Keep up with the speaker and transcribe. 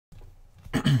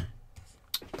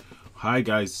Hi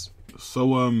guys.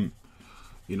 So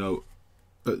you know,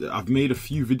 I've made a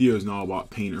few videos now about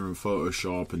Painter and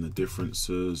Photoshop and the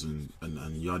differences and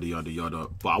yada yada yada.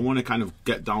 But I want to kind of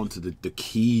get down to the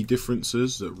key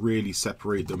differences that really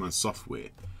separate them as software,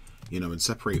 and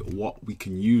separate what we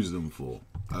can use them for.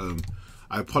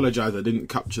 I apologize I didn't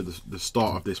capture the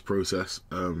start of this process.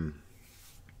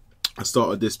 I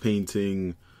started this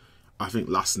painting I think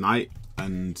last night,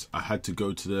 and I had to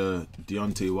go to the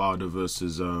Deontay Wilder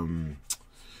versus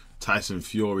Tyson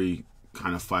Fury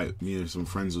kind of fight. Me and some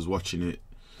friends was watching it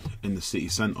in the city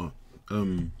centre.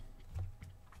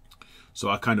 So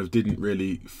I kind of didn't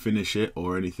really finish it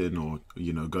or anything, or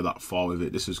go that far with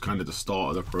it. This is kind of the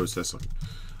start of the process.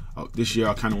 This year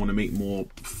I kind of want to make more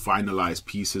finalized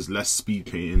pieces, less speed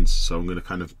paintings. So I'm going to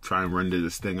kind of try and render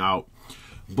this thing out.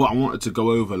 But I wanted to go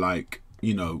over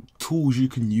tools you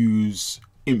can use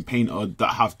in Painter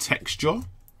that have texture,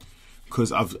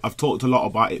 because I've talked a lot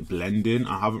about it blending.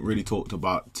 I haven't really talked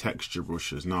about texture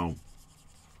brushes. Now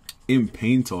in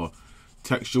Painter,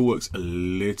 texture works a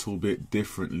little bit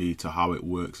differently to how it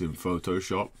works in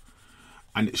Photoshop,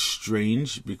 and it's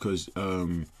strange because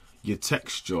your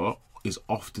texture is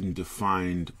often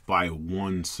defined by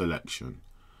one selection.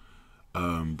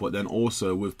 But then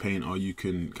also with Painter, you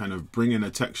can kind of bring in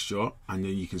a texture and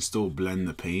then you can still blend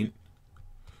the paint,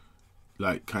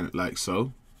 kind of like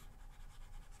so,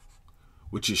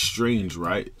 which is strange,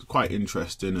 right? It's quite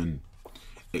interesting, and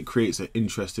it creates an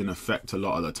interesting effect a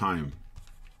lot of the time.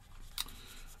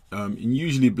 And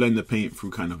usually blend the paint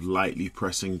through kind of lightly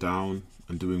pressing down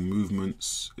and doing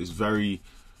movements. It's very,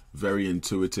 very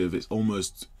intuitive. It's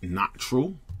almost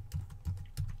natural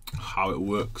how it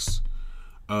works.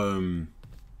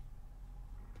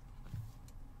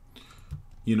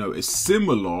 It's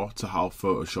similar to how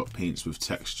Photoshop paints with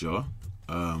texture,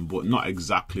 but not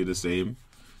exactly the same.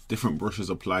 Different brushes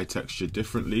apply texture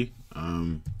differently,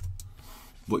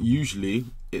 but usually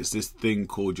it's this thing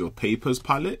called your papers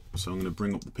palette. So I'm going to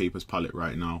bring up the papers palette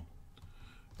right now.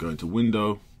 Go into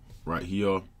window right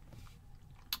here,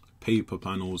 paper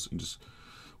panels, and just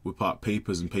whip out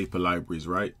papers and paper libraries,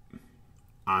 right?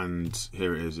 And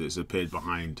here it is, it's appeared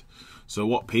behind. So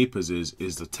what papers is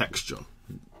the texture.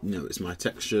 It's my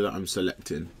texture that I'm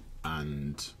selecting,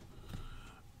 and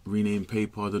rename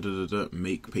paper,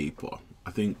 make paper.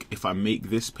 I think if I make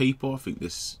this paper, I think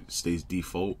this stays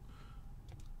default.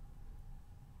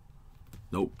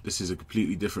 Nope, this is a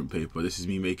completely different paper. This is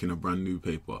me making a brand new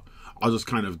paper. I was just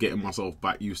kind of getting myself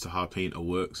back used to how Painter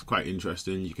works. Quite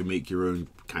interesting. You can make your own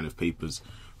kind of papers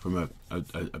from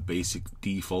a basic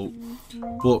default.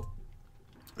 But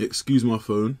excuse my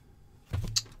phone,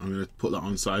 I'm gonna put that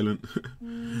on silent.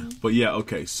 But yeah,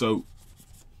 okay, so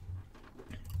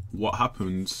what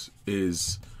happens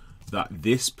is that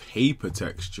this paper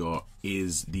texture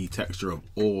is the texture of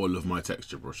all of my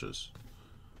texture brushes,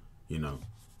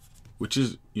 which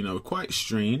is quite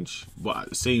strange, but at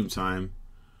the same time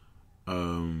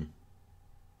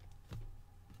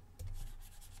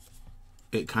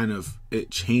it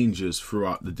changes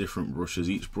throughout the different brushes.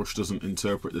 Each brush doesn't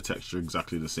interpret the texture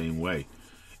exactly the same way.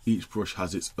 Each brush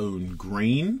has its own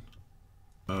grain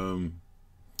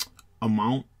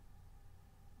amount,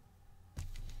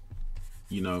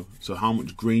 so how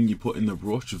much grain you put in the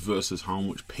brush versus how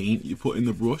much paint you put in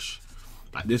the brush.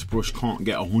 Like this brush can't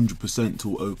get 100%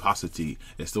 to opacity.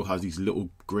 It still has these little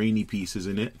grainy pieces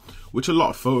in it, which a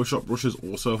lot of Photoshop brushes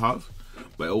also have,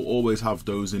 but it'll always have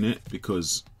those in it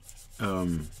because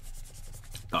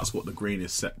that's what the grain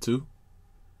is set to.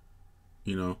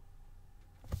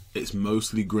 It's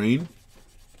mostly grain.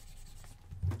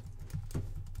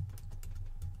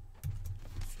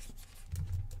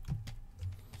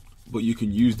 But you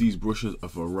can use these brushes a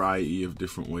variety of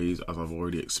different ways, as I've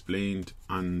already explained,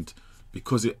 and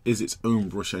because it is its own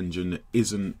brush engine that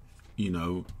isn't,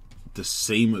 the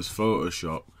same as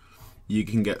Photoshop, you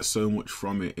can get so much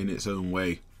from it in its own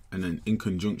way. And then in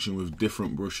conjunction with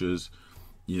different brushes,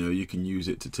 you can use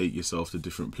it to take yourself to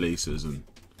different places.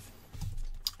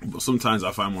 But sometimes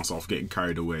I find myself getting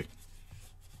carried away.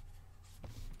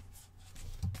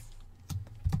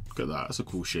 Look at that, that's a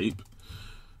cool shape.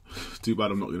 Too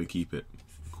bad I'm not going to keep it.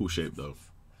 Cool shape though.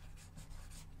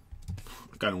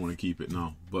 I kind of want to keep it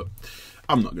now, but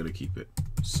I'm not going to keep it.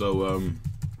 So,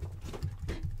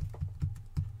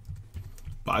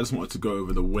 but I just wanted to go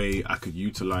over the way I could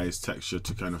utilize texture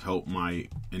to kind of help my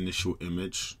initial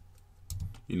image.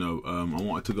 I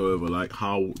wanted to go over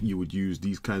how you would use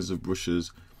these kinds of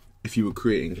brushes if you were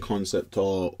creating concept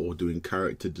art or doing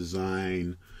character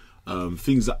design,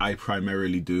 things that I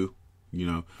primarily do.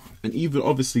 And even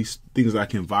obviously things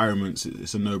like environments,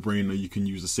 it's a no-brainer. You can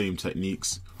use the same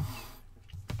techniques.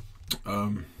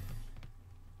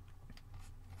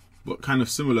 but kind of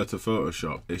similar to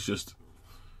Photoshop. It's just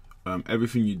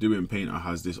everything you do in Painter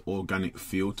has this organic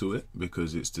feel to it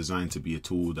because it's designed to be a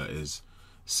tool that is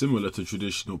similar to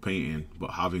traditional painting,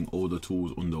 but having all the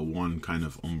tools under one kind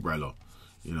of umbrella,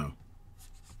 you know.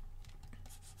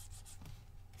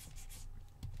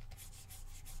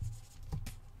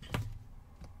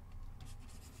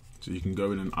 So you can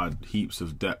go in and add heaps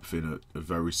of depth in a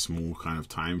very small kind of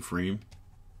time frame.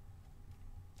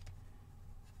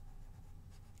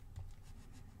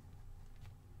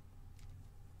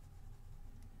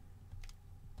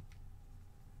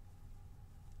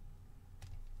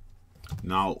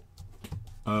 Now,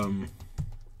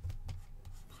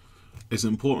 it's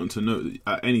important to note that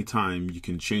at any time you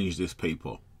can change this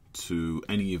paper to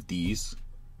any of these,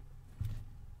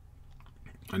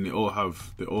 and they all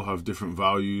have different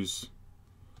values.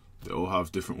 They all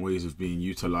have different ways of being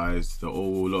utilized. They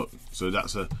all look. So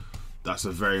that's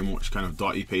a very much kind of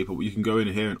dotty paper. But you can go in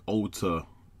here and alter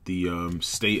the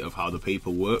state of how the paper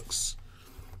works.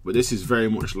 But this is very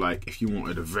much like if you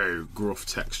wanted a very gruff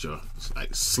texture, it's like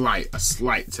a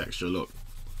slight texture. Look,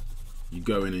 you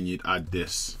go in and you'd add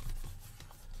this.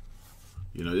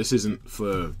 You know, this isn't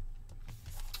for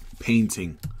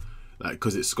painting, like,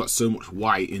 because it's got so much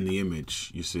white in the image.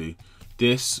 You see,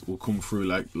 this will come through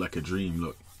like a dream.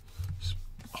 Look, it's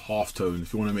half tone.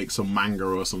 If you want to make some manga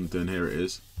or something, here it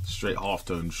is, straight half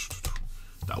tone.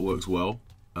 That works well.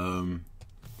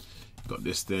 Got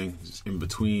this thing, it's in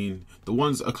between. The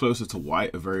ones that are closer to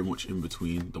white are very much in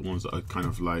between. The ones that are kind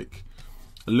of like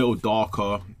a little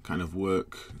darker kind of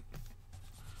work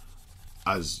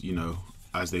as, you know,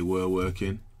 as they were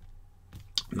working.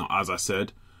 Now, as I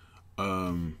said,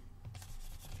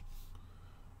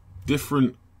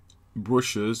 different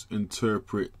brushes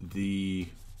interpret the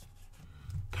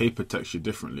paper texture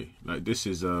differently. Like this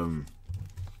is the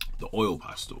oil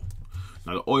pastel.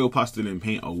 Now the oil pastel in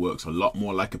Painter works a lot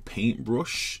more like a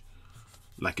paintbrush,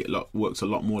 like it works a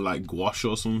lot more like gouache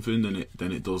or something than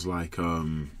it does like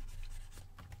than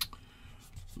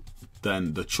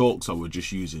the chalks I was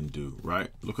just using do,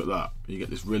 right? Look at that, you get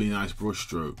this really nice brush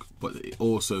stroke, but it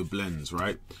also blends,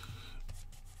 right?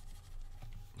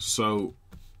 So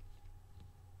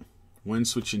when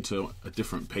switching to a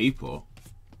different paper,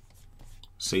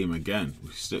 same again,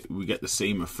 we get the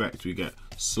same effect. We get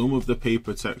some of the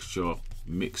paper texture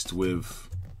mixed with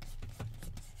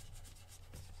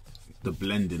the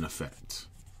blending effect.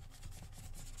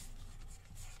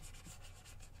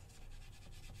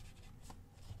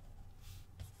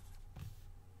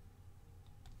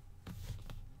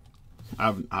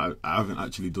 I haven't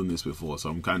actually done this before, so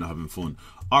I'm kind of having fun.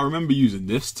 I remember using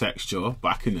this texture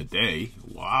back in the day.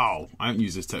 Wow, I haven't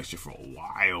used this texture for a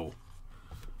while.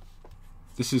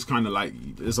 This is kind of like,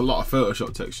 there's a lot of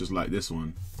Photoshop textures like this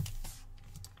one.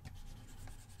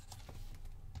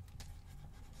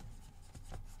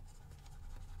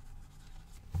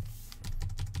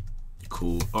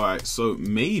 Cool. All right, so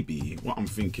maybe what I'm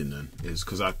thinking then is,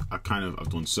 because I've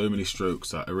done so many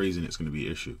strokes that erasing it's going to be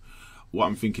an issue. What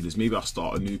I'm thinking is maybe I'll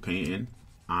start a new painting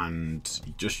and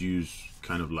just use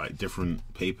kind of like different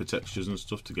paper textures and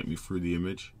stuff to get me through the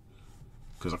image,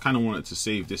 because I kind of wanted to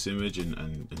save this image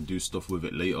and do stuff with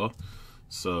it later.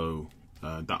 So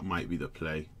that might be the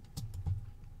play.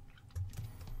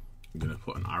 I'm gonna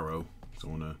put an arrow, so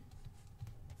I want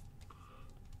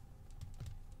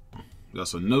to,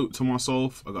 that's a note to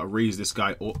myself. I gotta raise this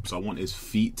guy up, so I want his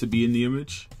feet to be in the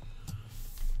image.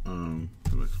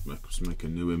 Let's make a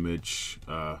new image.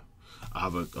 I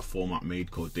have a format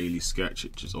made called Daily Sketch,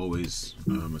 which is always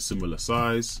a similar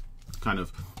size, kind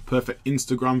of perfect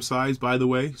Instagram size, by the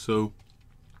way. So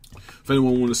if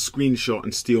anyone wants to screenshot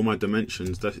and steal my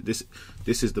dimensions,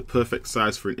 this is the perfect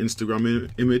size for an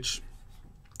Instagram image.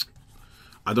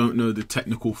 I don't know the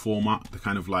technical format, the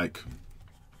kind of like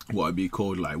what it'd be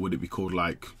called, like would it be called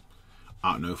like,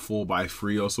 I don't know,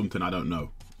 4x3 or something, I don't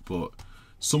know, but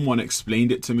someone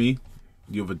explained it to me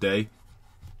the other day,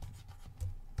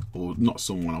 or not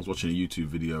someone, I was watching a YouTube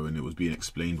video and it was being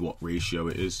explained what ratio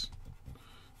it is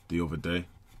the other day.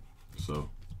 So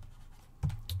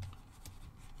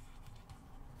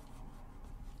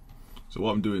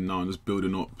what I'm doing now, I'm just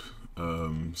building up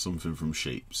something from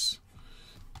shapes.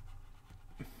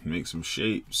 Make some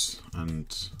shapes, and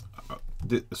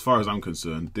as far as I'm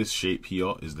concerned, this shape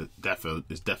here is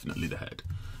definitely the head.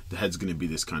 The head's going to be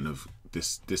this kind of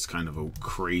a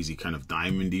crazy kind of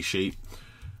diamondy shape,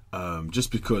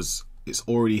 just because it's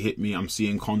already hit me. I'm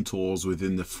seeing contours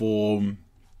within the form.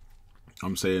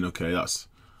 I'm saying, okay, that's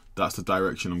the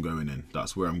direction I'm going in.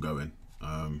 That's where I'm going.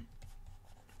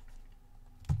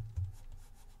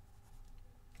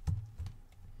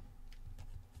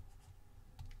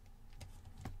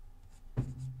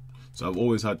 So I've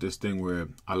always had this thing where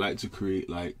I like to create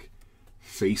like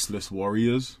faceless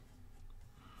warriors,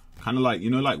 kind of like, you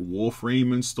know, like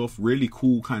Warframe and stuff. Really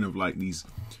cool, kind of like these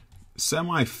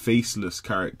semi-faceless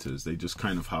characters. They just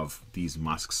kind of have these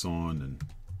masks on and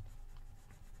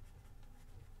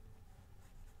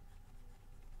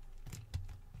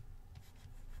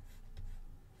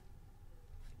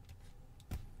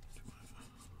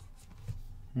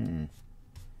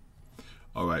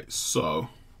Alright, so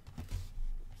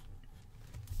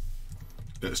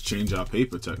let's change our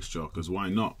paper texture, because why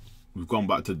not? We've gone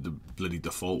back to the bloody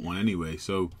default one anyway,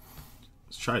 so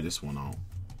let's try this one out.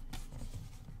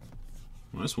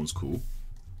 Well, this one's cool.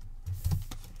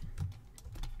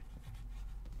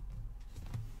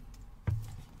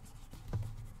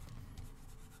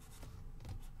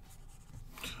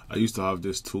 I used to have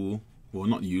this tool. Well,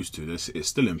 not used to this. It's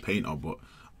still in Painter, but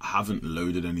I haven't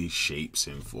loaded any shapes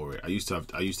in for it. I used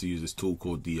to use this tool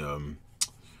called the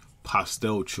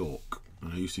pastel chalk,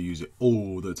 and I used to use it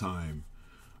all the time.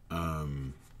 I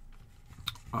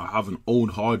have an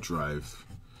old hard drive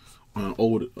on an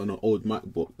old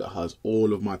MacBook that has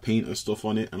all of my Painter stuff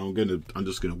on it, and I'm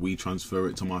just gonna transfer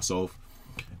it to myself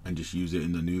and just use it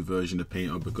in the new version of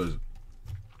Painter, because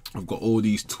I've got all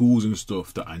these tools and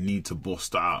stuff that I need to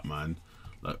bust out, man.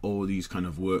 Like all these kind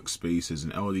of workspaces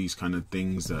and all these kind of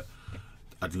things that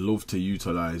I'd love to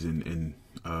utilize in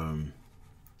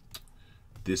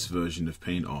this version of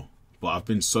Painter. But I've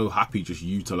been so happy just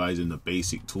utilizing the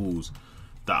basic tools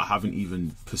that I haven't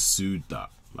even pursued that.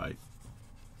 Like,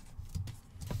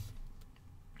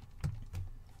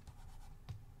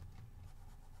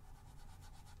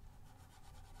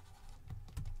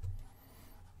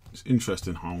 it's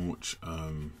interesting how much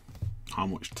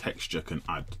texture can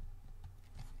add,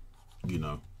 you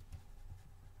know.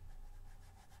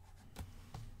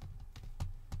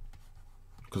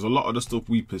 Because a lot of the stuff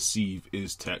we perceive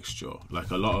is texture.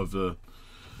 Like a lot of the,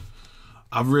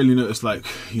 I've really noticed, like,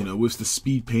 you know, with the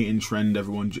speed painting trend,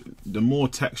 the more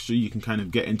texture you can kind of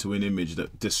get into an image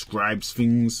that describes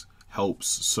things helps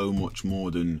so much more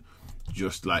than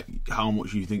just like how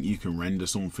much you think you can render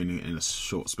something in a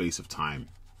short space of time.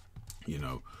 You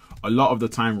know, a lot of the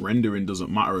time rendering doesn't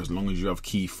matter as long as you have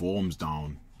key forms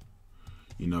down.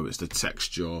 You know, it's the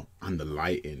texture and the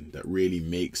lighting that really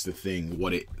makes the thing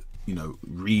what it, you know,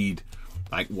 read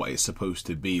like what it's supposed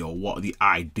to be, or what the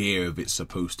idea of it's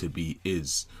supposed to be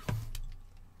is.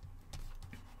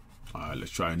 Alright,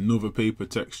 let's try another paper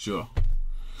texture.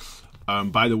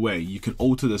 By the way, you can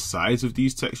alter the size of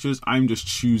these textures. I'm just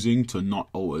choosing to not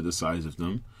alter the size of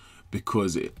them,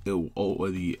 because it'll alter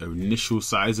the initial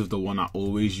size of the one I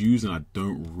always use, and I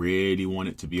don't really want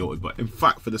it to be altered. But in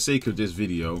fact, for the sake of this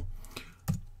video,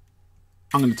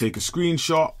 I'm going to take a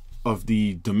screenshot of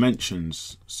the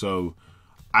dimensions, so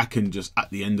I can just, at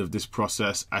the end of this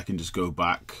process, I can just go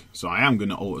back. So I am going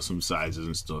to alter some sizes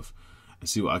and stuff and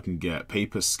see what I can get.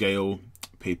 Paper scale,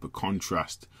 paper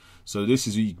contrast. So this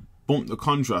is, you bump the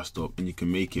contrast up and you can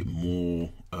make it more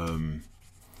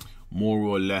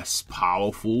or less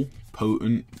powerful,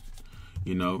 potent,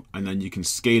 you know, and then you can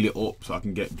scale it up so I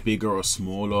can get bigger or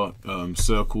smaller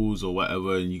circles or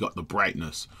whatever, and you got the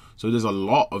brightness. So there's a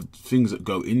lot of things that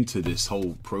go into this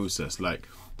whole process, like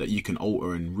that you can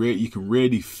alter, and you can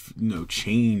really, you know,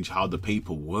 change how the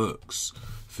paper works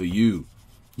for you.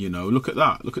 You know, look at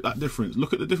that difference.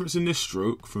 Look at the difference in this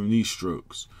stroke from these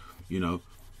strokes. You know,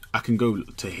 I can go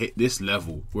to hit this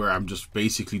level where I'm just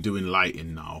basically doing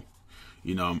lighting now.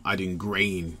 You know, I'm adding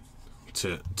grain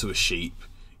to a shape,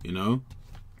 you know.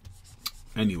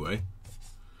 Anyway,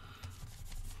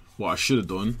 what I should have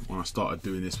done when I started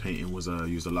doing this painting was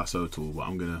use the lasso tool, but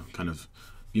I'm gonna kind of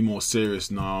be more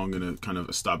serious now. I'm gonna kind of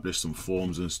establish some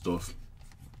forms and stuff.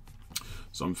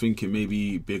 So I'm thinking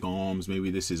maybe big arms,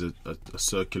 maybe this is a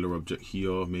circular object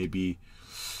here, maybe,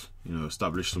 you know,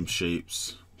 establish some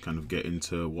shapes, kind of get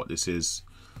into what this is.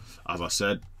 As I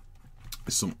said,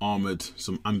 it's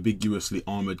some ambiguously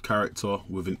armored character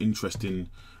with an interesting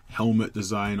helmet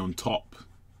design on top.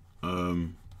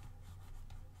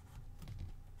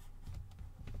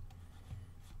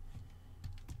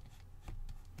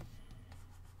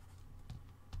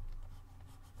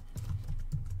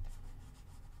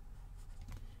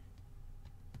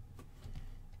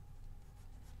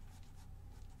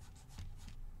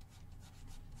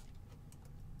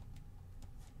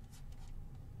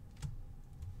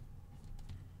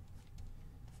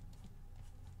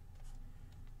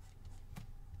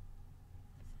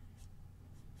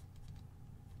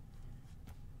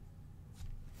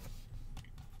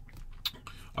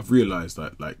 I've realized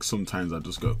that, like, sometimes I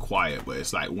just go quiet, but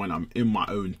it's like when I'm in my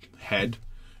own head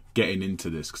getting into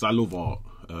this, because I love art.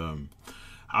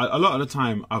 a lot of the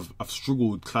time I've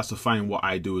struggled classifying what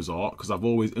I do as art, because I've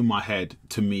always, in my head,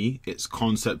 to me it's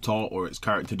concept art or it's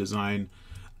character design,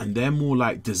 and they're more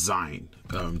like design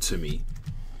to me,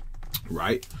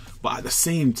 right? But at the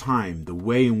same time, the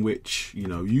way in which, you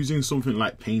know, using something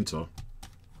like Painter,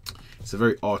 it's a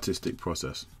very artistic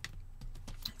process.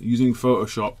 Using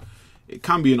Photoshop, it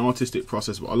can be an artistic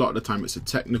process, but a lot of the time it's a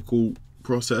technical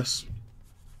process.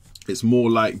 It's more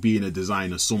like being a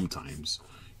designer sometimes,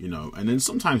 you know, and then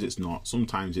sometimes it's not.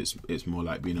 Sometimes it's more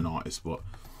like being an artist. But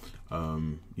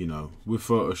you know, with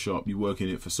Photoshop, you work in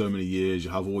it for so many years, you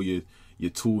have all your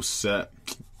tools set.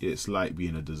 It's like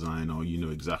being a designer. You know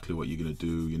exactly what you're gonna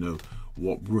do. You know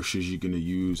what brushes you're gonna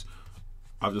use.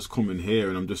 I've just come in here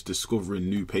and I'm just discovering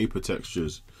new paper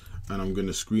textures, and I'm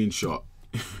gonna screenshot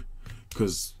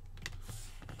because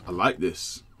I like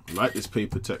this. I like this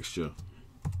paper texture.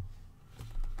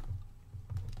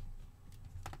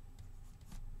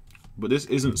 But this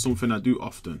isn't something I do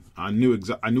often. I knew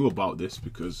about this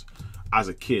because as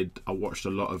a kid I watched a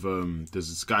lot of there's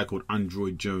this guy called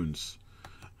Android Jones,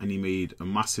 and he made a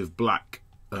massive black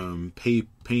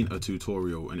painter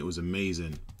tutorial, and it was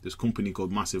amazing. This company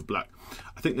called Massive Black,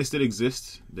 I think they still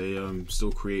exist. They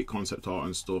still create concept art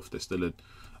and stuff. They're still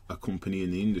a company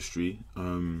in the industry,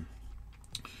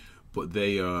 but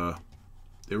they were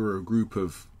a group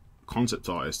of concept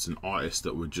artists and artists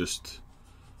that were just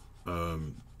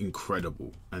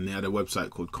incredible, and they had a website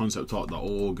called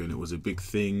conceptart.org, and it was a big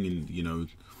thing in, you know,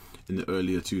 in the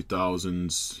earlier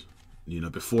 2000s, you know,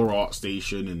 before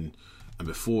ArtStation and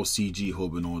before CG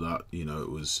Hub and all that. You know, it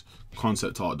was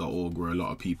conceptart.org where a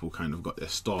lot of people kind of got their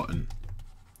start, and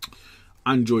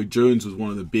Android Jones was one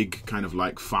of the big kind of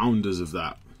like founders of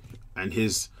that, and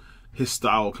his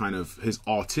style, kind of his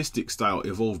artistic style,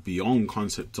 evolved beyond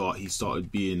concept art. He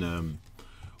started being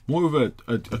more of a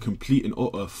complete and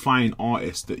utter fine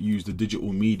artist that used the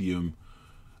digital medium,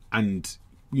 and,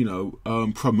 you know,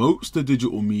 promotes the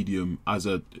digital medium as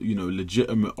a, you know,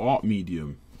 legitimate art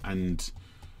medium. And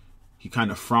he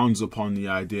kind of frowns upon the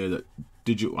idea that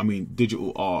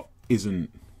digital art isn't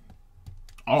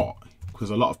art, because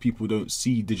a lot of people don't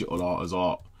see digital art as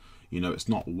art. You know, it's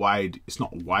not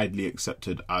widely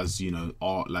accepted as, you know,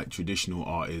 art like traditional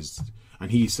art is.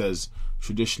 And he says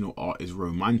traditional art is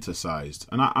romanticized,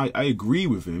 and I agree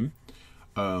with him,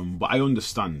 but I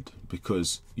understand,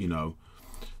 because, you know,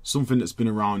 something that's been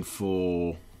around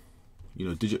for, you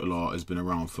know, digital art has been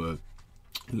around for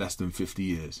less than 50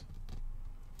 years,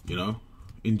 you know,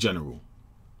 in general,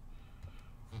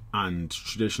 and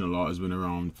traditional art has been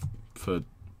around for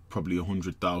probably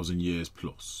 100,000 years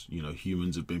plus. You know,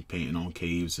 humans have been painting on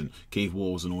caves and cave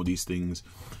walls and all these things.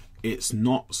 It's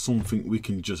not something we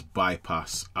can just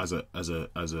bypass as a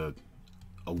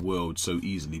world so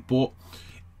easily, but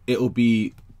it'll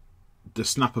be the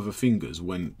snap of a fingers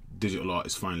when digital art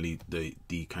is finally the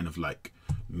kind of like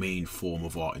main form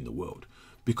of art in the world.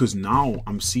 Because now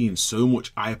I'm seeing so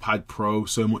much iPad Pro,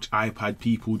 so much iPad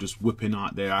people just whipping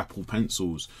out their Apple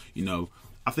Pencils. You know,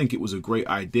 I think it was a great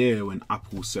idea when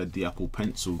Apple said the Apple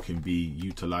Pencil can be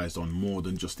utilized on more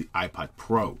than just the iPad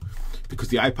Pro, because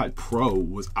the iPad Pro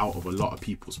was out of a lot of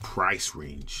people's price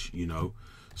range, you know.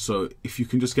 So if you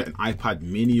can just get an iPad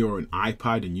mini or an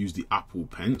iPad and use the Apple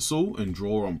Pencil and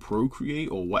draw on Procreate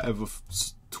or whatever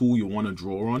tool you want to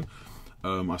draw on,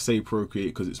 I say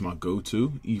Procreate because it's my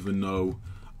go-to, even though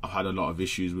I've had a lot of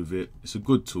issues with it. It's a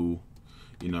good tool,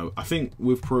 you know. I think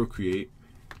with Procreate,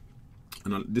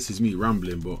 and this is me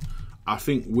rambling, but I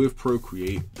think with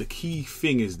Procreate, the key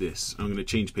thing is this. I'm going to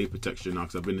change paper texture now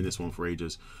because I've been in this one for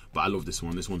ages, but I love this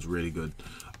one. This one's really good.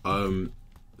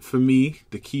 For me,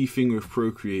 the key thing with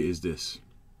Procreate is this,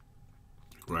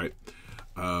 right?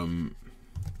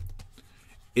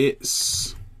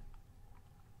 It's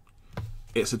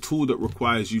a tool that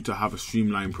requires you to have a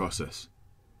streamlined process.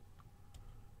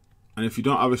 And if you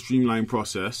don't have a streamlined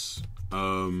process,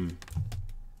 you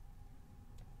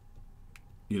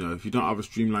know, if you don't have a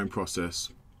streamlined process,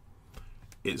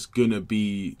 it's gonna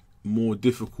be more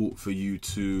difficult for you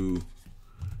to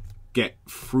get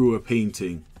through a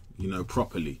painting, you know,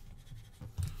 properly,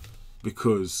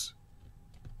 because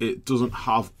it doesn't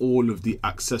have all of the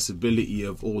accessibility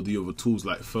of all the other tools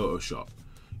like Photoshop.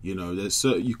 You know, there's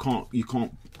certain, you can't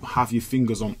have your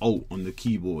fingers on Alt on the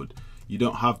keyboard. You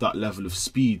don't have that level of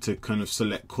speed to kind of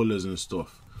select colors and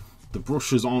stuff. The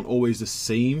brushes aren't always the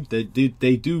same. They do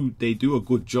a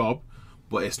good job,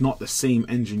 but it's not the same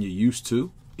engine you're used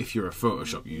to if you're a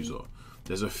Photoshop user.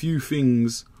 There's a few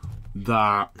things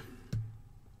that,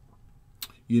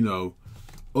 you know,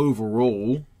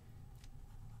 overall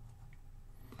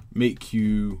make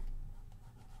you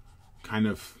kind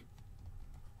of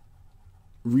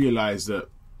realize that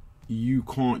you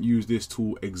can't use this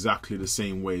tool exactly the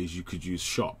same way as you could use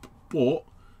Shop, but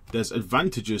there's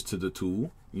advantages to the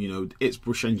tool. You know, its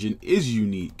brush engine is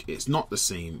unique. It's not the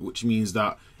same, which means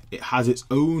that it has its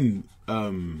own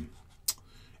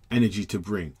energy to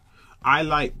bring. I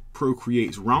like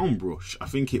Procreate's round brush. I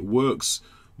think it works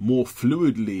more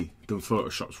fluidly than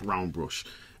Photoshop's round brush.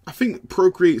 I think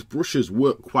Procreate's brushes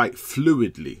work quite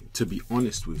fluidly, to be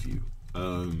honest with you.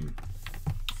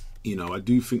 You know, I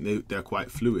do think they're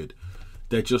quite fluid.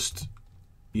 They're just,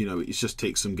 you know, it just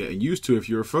takes some getting used to if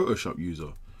you're a Photoshop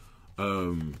user.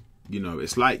 You know,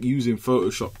 it's like using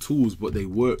Photoshop tools, but they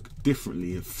work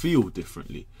differently and feel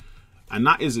differently. And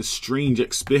that is a strange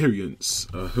experience.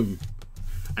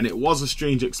 And it was a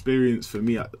strange experience for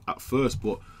me at first,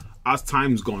 but as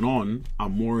time's gone on, I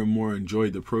more and more enjoy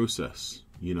the process,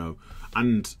 you know.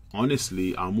 And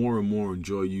honestly, I more and more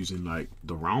enjoy using like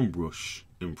the round brush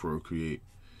in Procreate,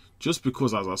 just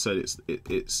because, as I said,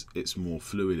 it's more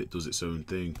fluid. It does its own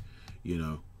thing, you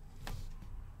know.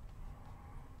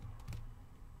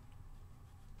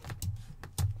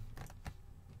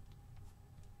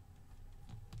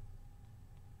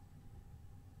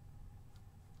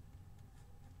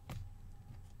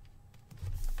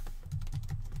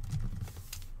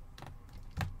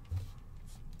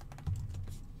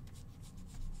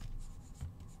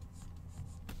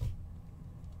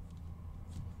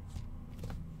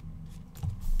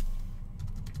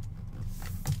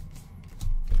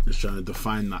 Just trying to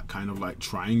define that kind of like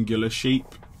triangular shape.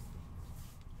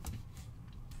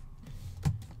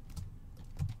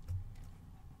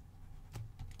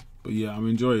 But yeah, I'm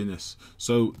enjoying this.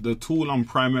 So the tool I'm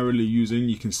primarily using,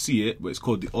 you can see it, but it's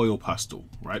called the oil pastel,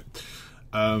 right?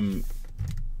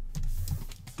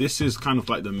 This is kind of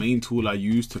like the main tool I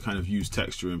use to kind of use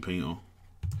texture in Painter.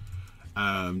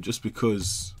 Just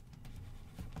because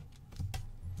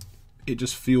it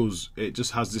just feels, it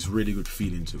just has this really good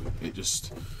feeling to it. It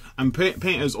just, and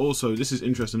Painter's also, this is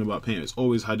interesting about Painter, it's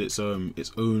always had its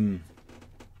own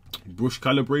brush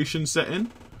calibration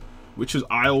setting, which is,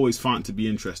 I always found to be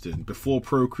interesting. Before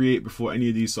Procreate, before any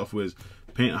of these softwares,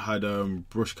 Painter had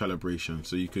brush calibration,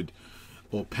 so you could,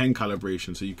 or pen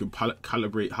calibration, so you could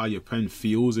calibrate how your pen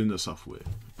feels in the software.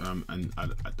 And I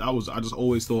just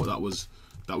always thought that was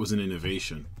an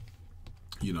innovation,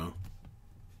 you know.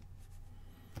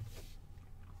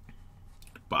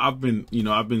 But I've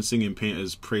been singing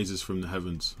Painter's praises from the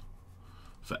heavens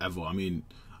forever. I mean,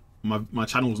 my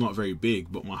channel is not very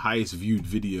big, but my highest viewed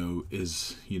video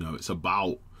is, you know, it's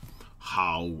about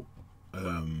how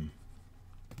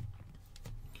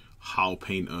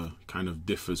Painter kind of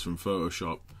differs from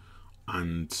Photoshop,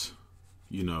 and,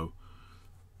 you know,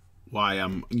 why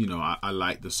I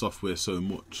like the software so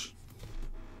much.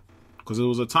 Because there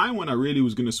was a time when I really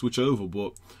was going to switch over,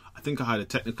 but I think I had a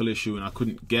technical issue and I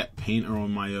couldn't get Painter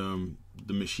on my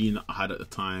the machine that I had at the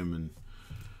time, and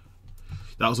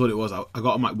that was what it was. I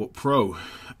got a MacBook Pro,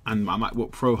 and my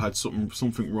MacBook Pro had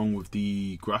something wrong with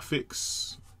the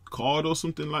graphics card or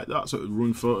something like that, so it would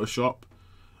run Photoshop,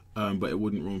 but it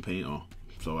wouldn't run Painter.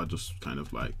 So I just kind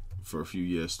of like, for a few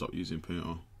years, stopped using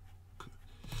Painter.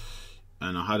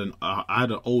 And I had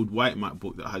an old white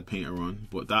MacBook that had Painter on,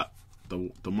 but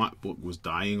the MacBook was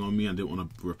dying on me. I didn't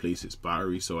want to replace its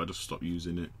battery, so I just stopped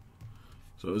using it.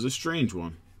 So it was a strange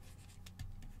one.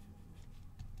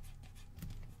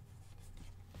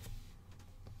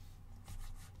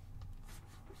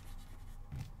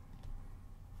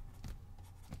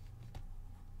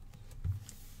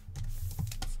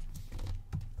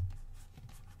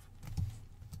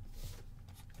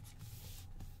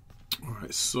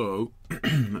 Alright, so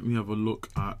let me have a look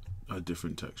at a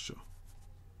different texture.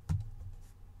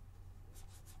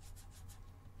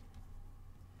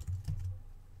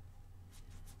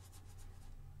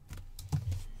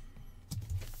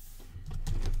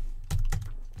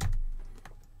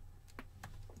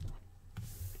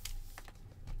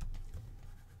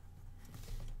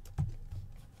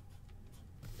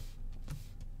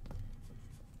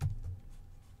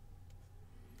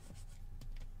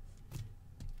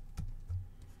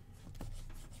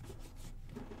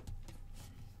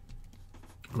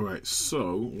 Alright,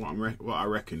 so what I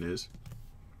reckon is,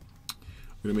 I'm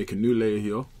going to make a new layer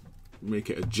here, make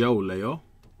it a gel layer.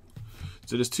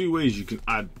 So there's two ways you can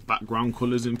add background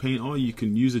colors in Painter. You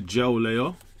can use a gel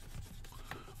layer,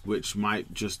 which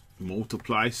might just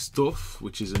multiply stuff,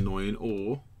 which is annoying,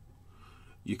 or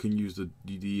you can use the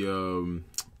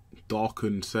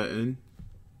darken setting.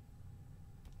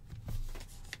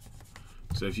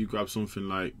 So if you grab something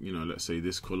like, you know, let's say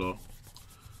this color,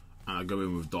 and I go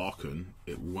in with darken,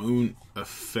 it won't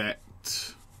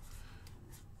affect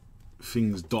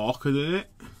things darker than it.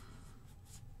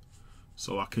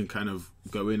 so I can kind of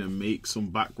go in and make some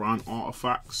background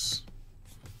artifacts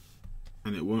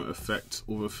and it won't affect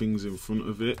other things in front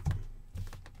of it,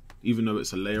 even though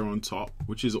it's a layer on top,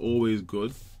 which is always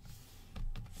good.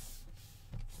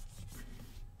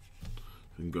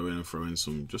 You can go in and throw in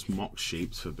some just mock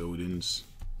shapes for buildings,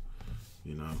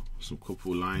 you know, some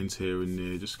couple lines here and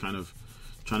there, just kind of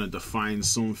trying to define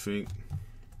something.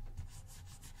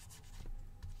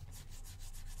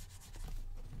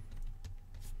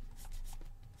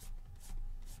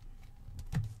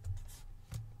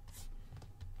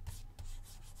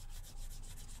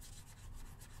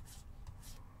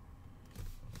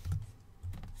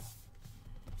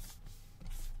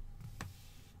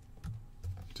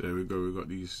 There we go. We got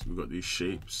these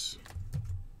shapes.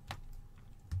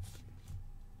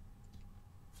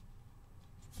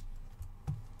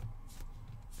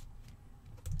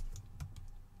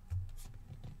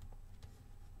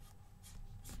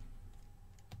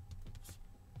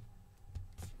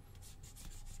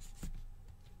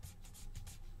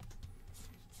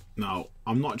 Now,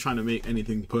 I'm not trying to make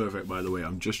anything perfect, by the way.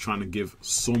 I'm just trying to give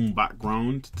some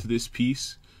background to this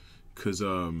piece, because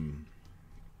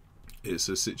it's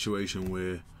a situation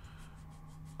where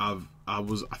I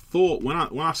thought when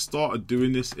I started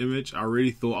doing this image, I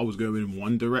really thought I was going in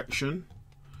one direction,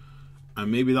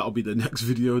 and maybe that'll be the next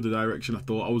video, the direction I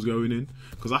thought I was going in,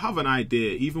 because I have an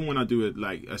idea. Even when I do it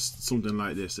like something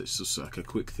like this, it's just like a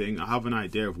quick thing. I have an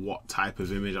idea of what type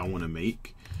of image I want to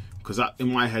make, because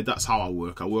in my head, that's how I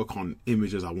work. I work on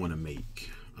images I want to make.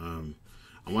 And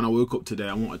when I woke up today,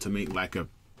 I wanted to make like a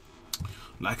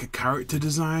character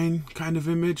design kind of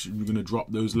image. We're gonna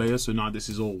drop those layers, so now this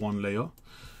is all one layer.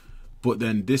 But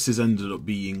then this has ended up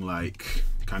being like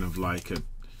kind of like a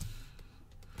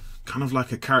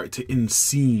character in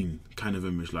scene kind of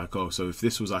image. Like, oh, so if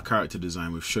this was our character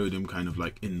design, we've showed him kind of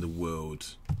like in the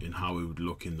world, in how it would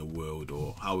look in the world,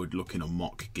 or how it would look in a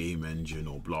mock game engine,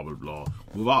 or blah blah blah,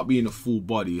 without being a full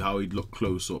body, how he'd look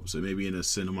close up. So maybe in a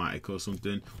cinematic or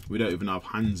something. We don't even have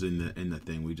hands in the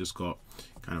thing. We just got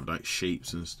kind of like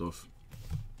shapes and stuff.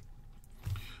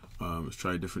 Let's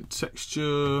try a different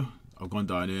texture. I've gone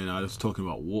down here and I was talking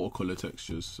about watercolor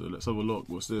textures, so let's have a look.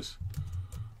 What's this?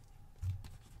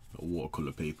 A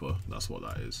watercolor paper, that's what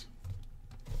that is.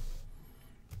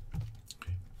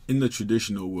 In the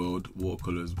traditional world,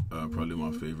 watercolor is probably my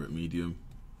favorite medium,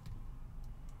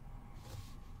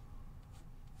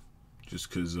 just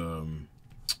because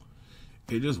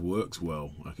it just works well.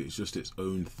 Like, it's just its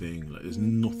own thing. Like, there's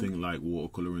nothing like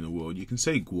watercolor in the world. You can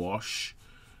say gouache,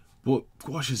 but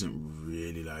gouache isn't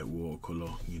really like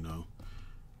watercolor, you know.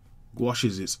 Gouache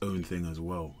is its own thing as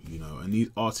well, you know. And these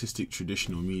artistic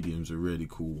traditional mediums are really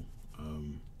cool.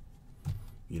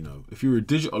 You know, if you're a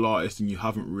digital artist and you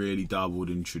haven't really dabbled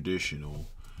in traditional,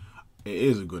 it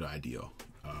is a good idea.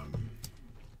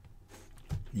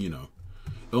 You know,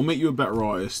 it'll make you a better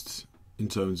artist in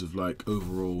terms of like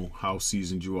overall how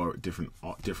seasoned you are at different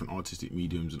artistic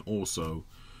mediums, and also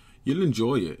you'll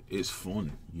enjoy it. It's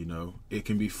fun, you know. It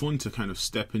can be fun to kind of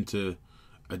step into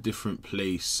a different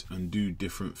place and do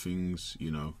different things,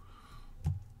 you know.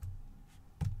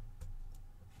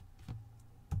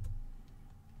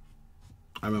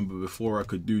 I remember before I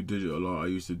could do digital art, I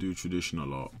used to do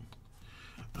traditional art.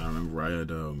 I remember I had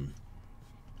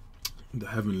the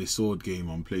Heavenly Sword game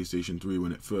on PlayStation 3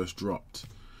 when it first dropped.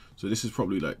 So this is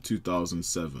probably like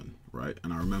 2007, right?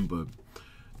 And I remember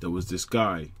there was this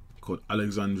guy called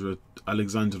Alessandro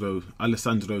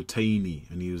Taini,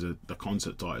 and he was the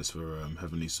concept artist for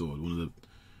Heavenly Sword, one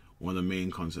of the main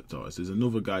concept artists. There's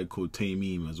another guy called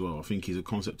Tamim as well. I think he's a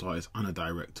concept artist and a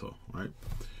director, right?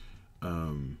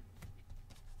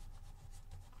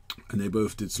 And they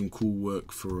both did some cool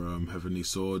work for Heavenly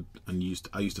Sword, and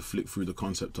I used to flick through the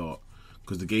concept art,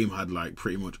 because the game had like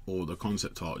pretty much all the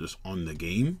concept art just on the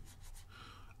game.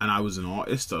 And I was an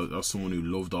artist, I was someone who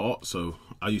loved art, so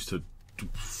I used to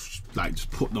like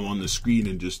just put them on the screen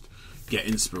and just get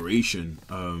inspiration.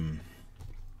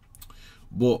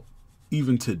 But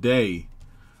even today,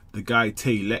 the guy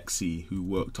Tay Lexi, who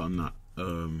worked on that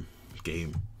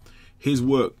game, his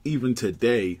work even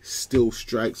today still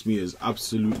strikes me as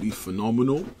absolutely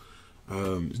phenomenal.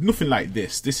 It's nothing like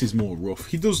this. This is more rough.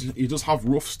 He does have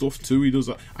rough stuff too. He does,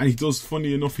 and he does.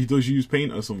 Funny enough, he does use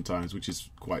Painter sometimes, which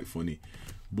is quite funny.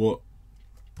 But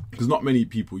because not many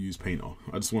people use Painter.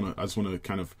 I just want to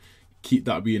kind of keep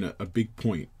that being a big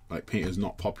point. Like, Painter's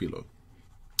not popular,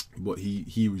 but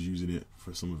he was using it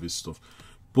for some of his stuff.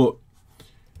 But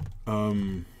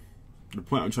the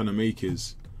point I'm trying to make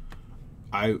is,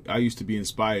 I used to be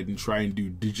inspired and try and do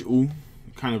digital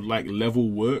kind of like level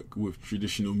work with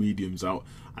traditional mediums out,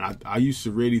 and I used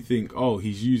to really think, oh,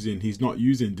 he's not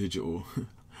using digital,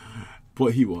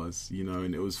 but he was, you know,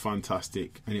 and it was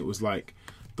fantastic. And it was like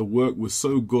the work was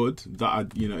so good that I,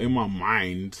 you know, in my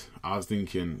mind I was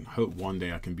thinking, hope one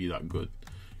day I can be that good,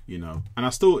 you know. And I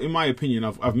still, in my opinion,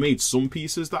 I've made some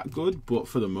pieces that good, but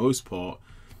for the most part,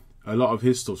 a lot of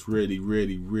his stuff's really,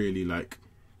 really, really like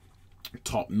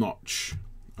top notch,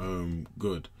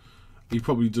 good. He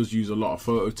probably does use a lot of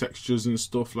photo textures and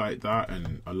stuff like that,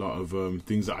 and a lot of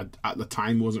things that I, at the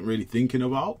time, wasn't really thinking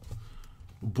about.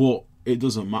 But it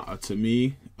doesn't matter to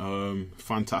me.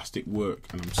 Fantastic work,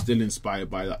 and I'm still inspired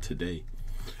by that today.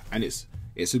 And it's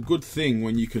a good thing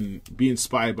when you can be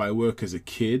inspired by work as a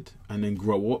kid and then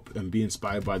grow up and be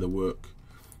inspired by the work.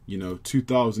 You know,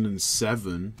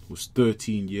 2007 was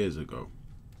 13 years ago.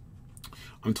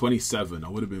 I'm 27. I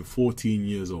would have been 14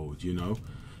 years old, you know,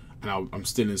 and I'm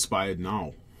still inspired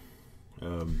now.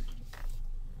 When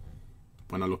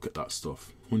I look at that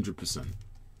stuff, 100%.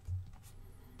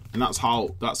 And that's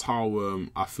how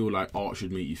I feel like art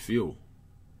should make you feel.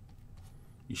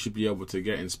 You should be able to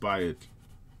get inspired,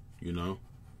 you know.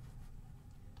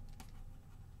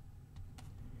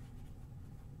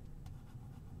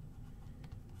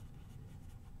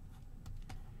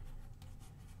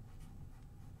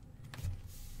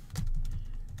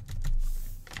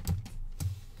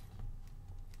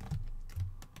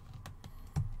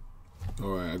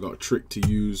 Alright, I got a trick to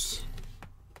use.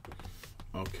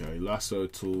 Okay, lasso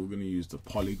tool. We're gonna use the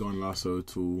polygon lasso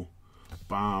tool.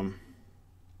 Bam.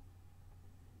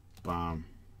 Bam.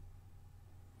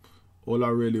 All I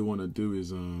really want to do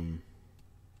is I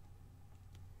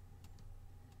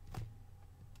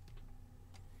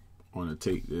want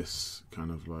to take this kind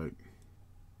of like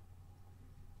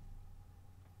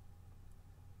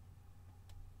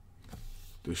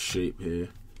this shape here,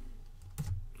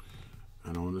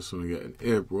 and I just want to get an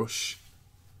airbrush,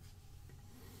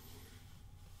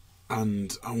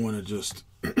 and I want to just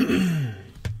I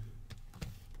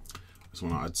just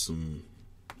want to add some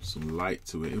light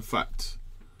to it. In fact,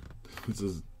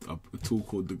 there's a tool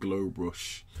called the glow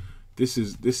brush. This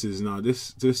is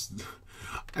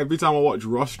every time I watch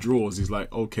Ross draws, he's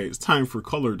like, okay, it's time for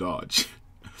color dodge.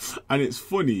 And it's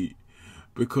funny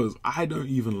because I don't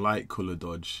even like color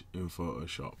dodge in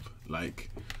Photoshop. Like,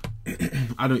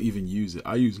 I don't even use it.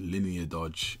 I use linear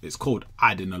dodge. It's called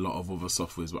add in a lot of other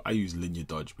softwares, but I use linear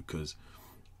dodge because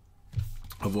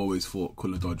I've always thought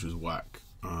color dodge was whack.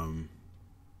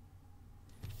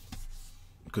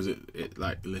 Because it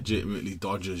like legitimately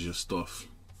dodges your stuff.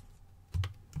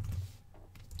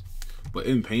 But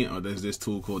in Painter, there's this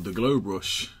tool called the glow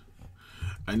brush,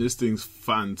 and this thing's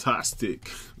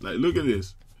fantastic. Like, look at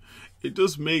this. It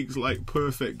just makes like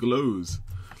perfect glows,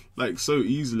 like so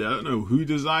easily. I don't know who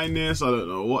designed this. I don't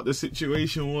know what the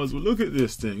situation was, but look at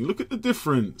this thing. Look at the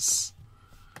difference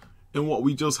in what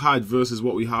we just had versus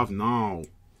what we have now.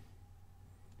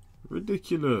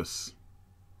 Ridiculous.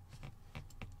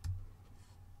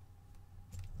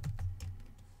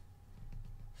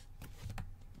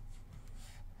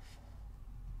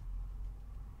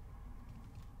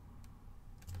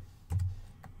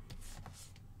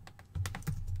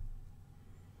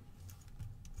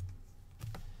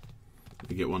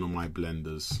 Get one of my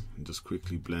blenders and just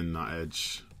quickly blend that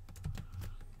edge.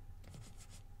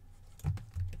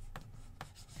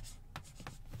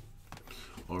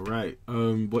 All right,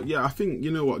 but yeah, I think, you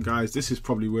know what, guys, this is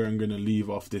probably where I'm gonna leave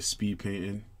off this speed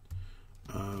painting.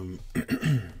 I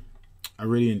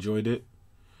really enjoyed it,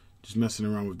 just messing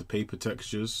around with the paper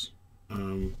textures.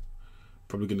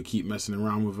 Probably gonna keep messing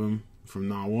around with them from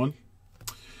now on,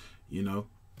 you know.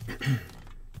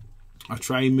 I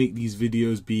try and make these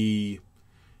videos be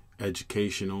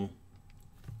educational,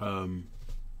 but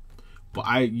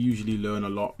I usually learn a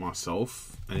lot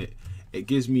myself, and it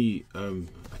gives me a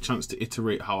chance to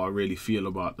iterate how I really feel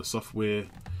about the software,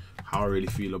 how I really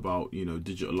feel about, you know,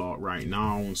 digital art right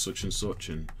now and such,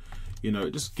 and you know,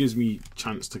 it just gives me a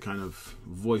chance to kind of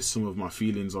voice some of my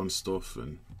feelings on stuff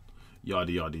and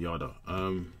yada yada yada.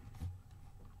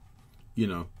 You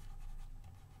know,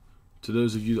 to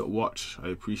those of you that watch, I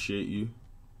appreciate you.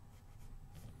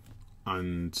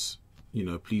 And, you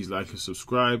know, please like and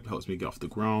subscribe. Helps me get off the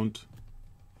ground.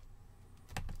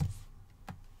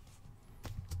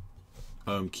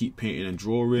 Keep painting and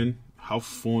drawing. Have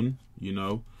fun, you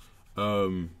know.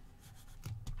 I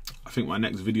think my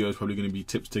next video is probably going to be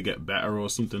tips to get better or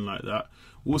something like that.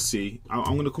 We'll see. I'm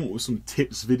going to come up with some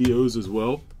tips videos as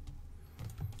well,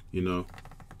 you know.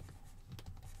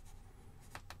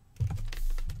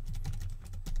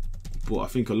 But I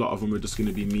think a lot of them are just going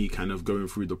to be me kind of going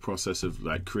through the process of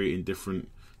like creating different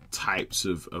types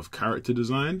of character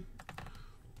design,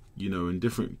 you know, and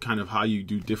different kind of how you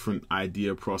do different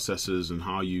idea processes and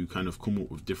how you kind of come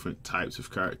up with different types of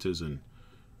characters, and,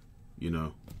 you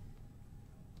know,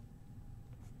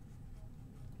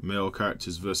 male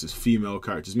characters versus female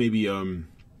characters, maybe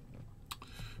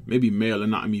male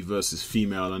anatomy versus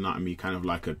female anatomy, kind of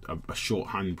like a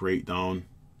shorthand breakdown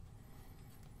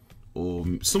or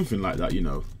something like that, you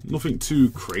know, nothing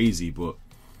too crazy, but,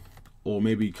 or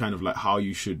maybe kind of like how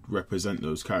you should represent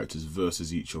those characters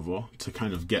versus each other to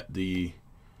kind of get the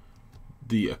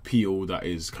appeal that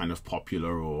is kind of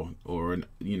popular, or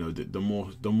you know, the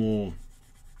more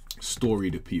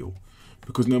storied appeal.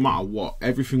 Because no matter what,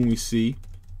 everything we see,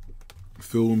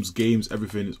 films, games,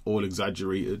 everything is all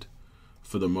exaggerated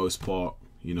for the most part.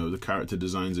 You know, the character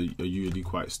designs are usually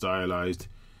quite stylized,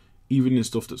 even in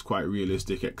stuff that's quite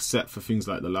realistic, except for things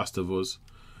like The Last of Us.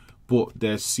 But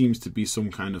there seems to be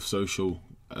some kind of social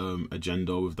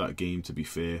agenda with that game, to be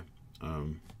fair.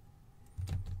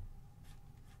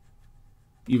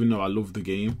 Even though I love the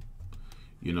game,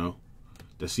 you know,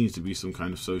 there seems to be some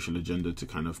kind of social agenda to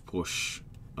kind of push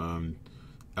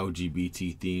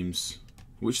LGBT themes,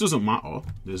 which doesn't matter.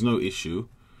 There's no issue.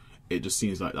 It just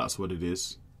seems like that's what it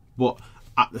is. But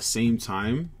at the same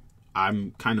time,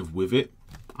 I'm kind of with it.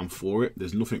 I'm for it.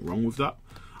 There's nothing wrong with that.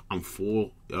 I'm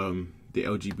for the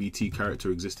LGBT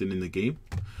character existing in the game.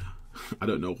 I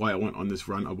don't know why I went on this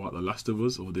rant about The Last of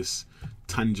Us, or this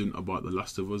tangent about The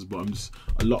Last of Us, but I'm just,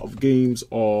 a lot of games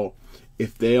are,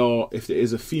 if there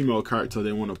is a female character,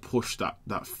 they want to push that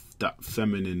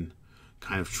feminine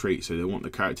kind of trait. So they want the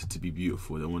character to be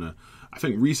beautiful. They want to, I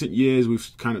think recent years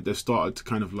they've started to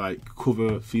kind of like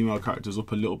cover female characters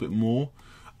up a little bit more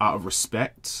out of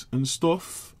respect and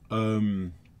stuff.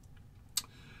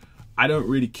 I don't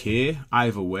really care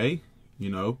either way, you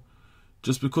know.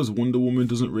 Just because Wonder Woman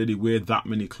doesn't really wear that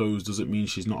many clothes doesn't mean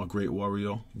she's not a great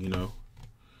warrior, you know.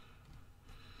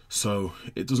 So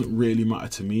it doesn't really matter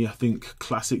to me. I think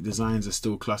classic designs are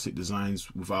still classic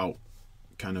designs without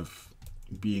kind of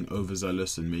being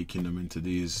overzealous and making them into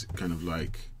these kind of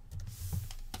like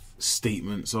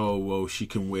statements. Oh, well, she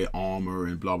can wear armor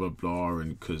and blah, blah, blah.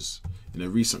 And because, you know,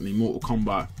 recently Mortal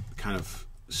Kombat kind of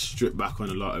stripped back on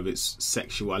a lot of its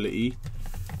sexuality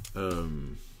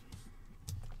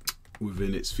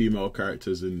within its female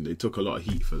characters, and they took a lot of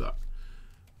heat for that.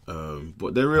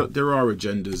 But there are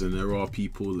agendas, and there are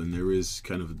people, and there is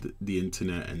kind of the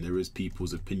internet, and there is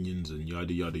people's opinions, and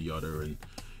yada yada yada, and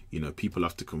you know, people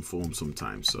have to conform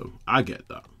sometimes. So I get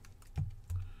that.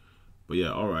 But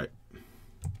yeah, all right.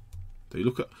 So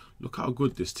look how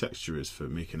good this texture is for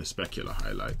making a specular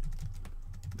highlight.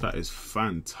 That is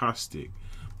fantastic.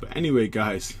 But anyway,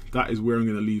 guys, that is where I'm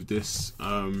gonna leave this.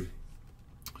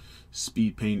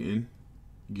 Speed painting,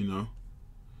 you know.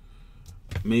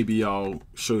 Maybe I'll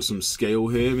show some scale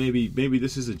here. Maybe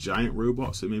this is a giant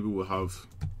robot, so maybe we'll have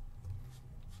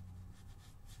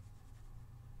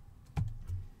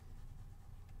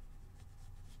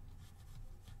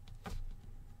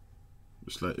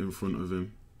just like in front of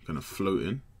him, kind of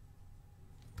floating.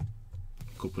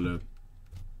 Couple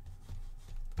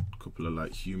of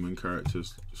like human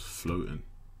characters just floating.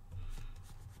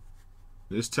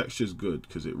 This texture is good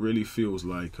because it really feels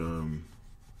like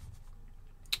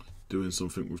doing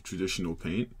something with traditional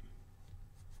paint.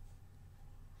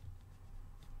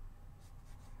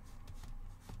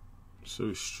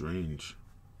 So strange.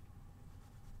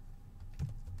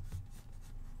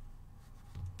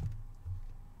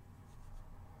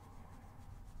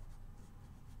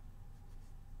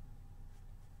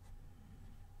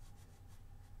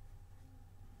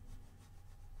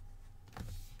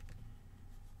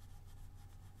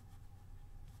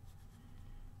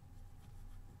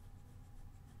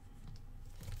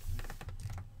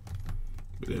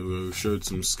 But there we showed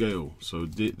some scale. So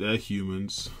they're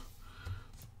humans,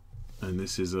 and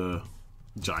this is a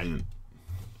giant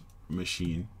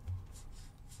machine.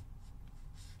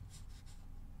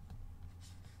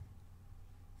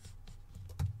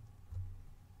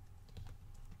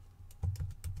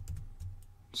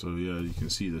 So yeah, you can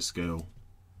see the scale.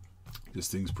 This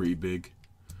thing's pretty big.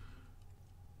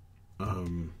 But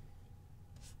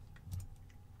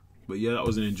yeah, that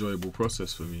was an enjoyable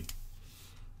process for me.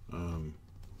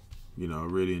 You know, I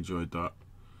really enjoyed that.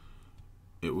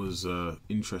 It was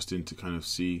interesting to kind of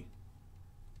see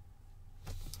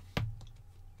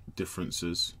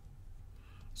differences.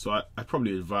 So I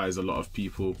probably advise a lot of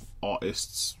people,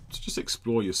 artists, to just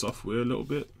explore your software a little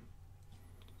bit.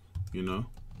 You know,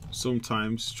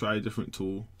 sometimes try a different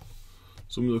tool.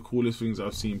 Some of the coolest things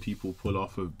I've seen people pull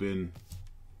off have been,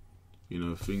 you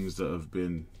know, things that have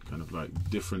been kind of like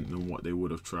different than what they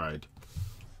would have tried,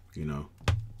 you know.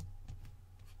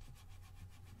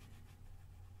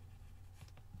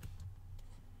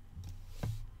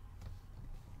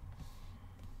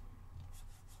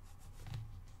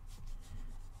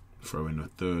 throw in a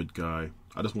third guy.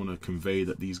 I just want to convey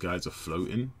that these guys are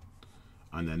floating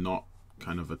and they're not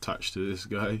kind of attached to this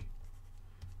guy.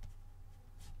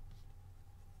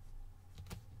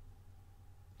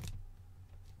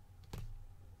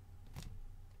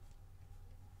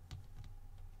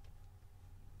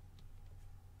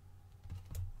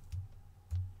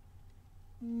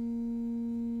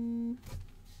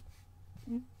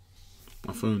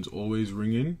 My phone's always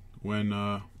ringing when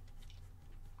I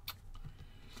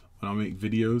make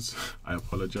videos. I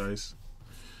apologize,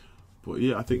 but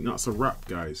yeah, I think that's a wrap,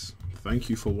 guys. Thank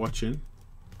you for watching,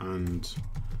 and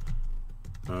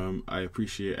I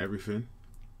appreciate everything.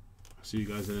 I'll see you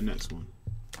guys in the next one.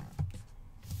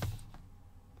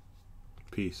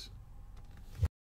 Peace.